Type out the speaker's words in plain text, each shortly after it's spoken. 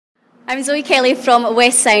I'm Zoe Kelly from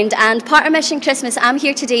West Sound, and part of Mission Christmas, I'm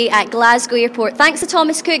here today at Glasgow Airport. Thanks to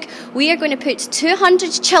Thomas Cook, we are going to put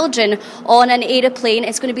 200 children on an aeroplane.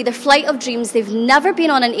 It's going to be their flight of dreams. They've never been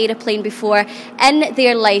on an aeroplane before in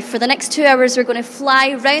their life. For the next 2 hours, we're going to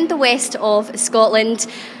fly round the west of Scotland.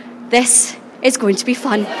 This is going to be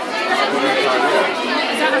fun.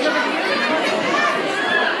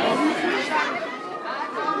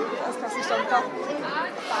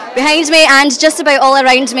 Behind me and just about all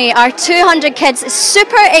around me are 200 kids,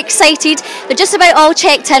 super excited. They're just about all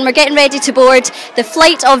checked in. We're getting ready to board the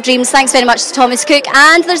Flight of Dreams. Thanks very much to Thomas Cook.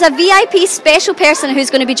 And there's a VIP special person who's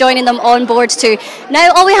going to be joining them on board too.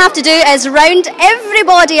 Now all we have to do is round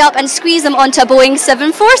everybody up and squeeze them onto a Boeing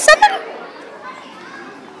 747.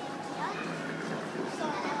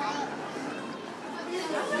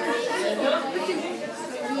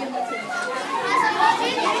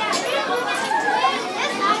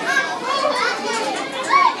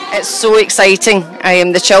 It's so exciting.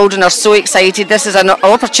 The children are so excited. This is an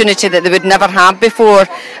opportunity that they would never have before.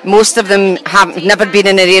 Most of them have never been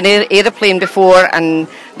in an aeroplane before, and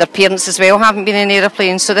their parents as well haven't been in an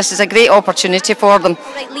aeroplane. So this is a great opportunity for them.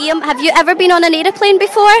 Right, Liam, have you ever been on an aeroplane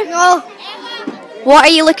before? No. What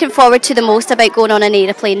are you looking forward to the most about going on an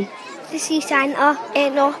aeroplane? To see Santa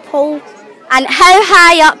at North Pole. And how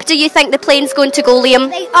high up do you think the plane's going to go,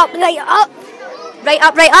 Liam? Right up, right up. Right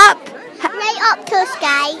up, right up? Right up to the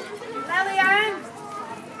sky.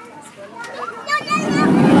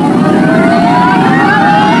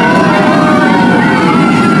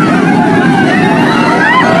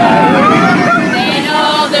 Then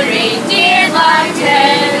all the reindeer looked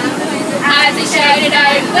in as they shouted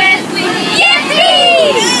out with glee,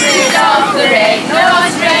 yippee! Rudolph the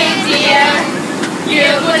red-nosed reindeer, you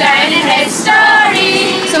go down in history.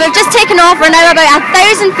 So we've just taken off. We're now about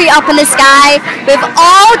 1,000 feet up in the sky. We've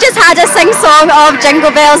all just had a sing-song of Jingle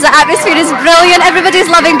Bells. The atmosphere is brilliant. Everybody's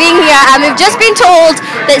loving being here. And we've just been told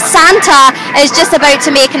that Santa is just about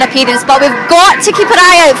to make an appearance, but we've got to keep an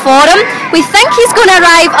eye out for him. We think he's going to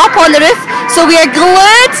arrive up on the roof, so we are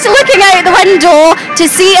glued to looking out the window to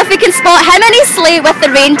see if we can spot him in his sleigh with the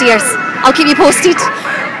reindeers. I'll keep you posted.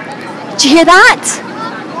 Do you hear that?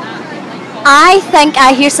 I think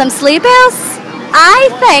I hear some sleigh bells. I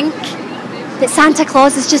think that Santa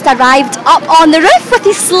Claus has just arrived up on the roof with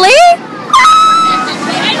his sleigh.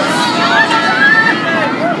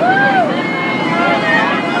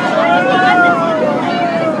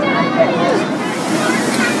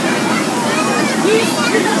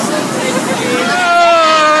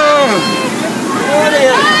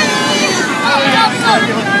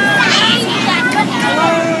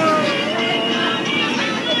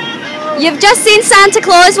 You've just seen Santa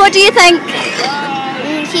Claus. What do you think?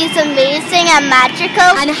 He's amazing and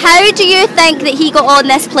magical. And how do you think that he got on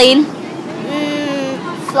this plane?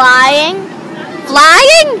 Flying.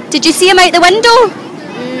 Flying? Did you see him out the window?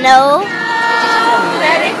 No.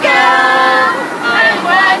 Let it go, and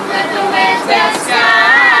what with the winds will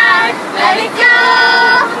start. Let it go,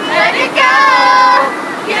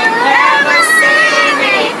 you'll never see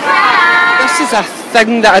me cry. This is a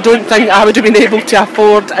thing that I don't think I would have been able to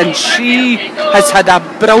afford, and she has had a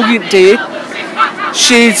brilliant day.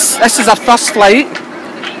 This is her first flight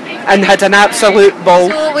and had an absolute ball.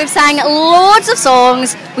 So we've sang loads of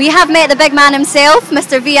songs. We have met the big man himself,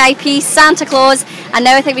 Mr. VIP, Santa Claus, and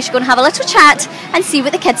now I think we should go and have a little chat and see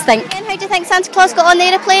what the kids think. And how do you think Santa Claus got on the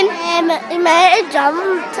aeroplane? He might have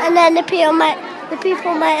jumped, and then the people might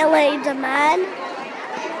have let him in.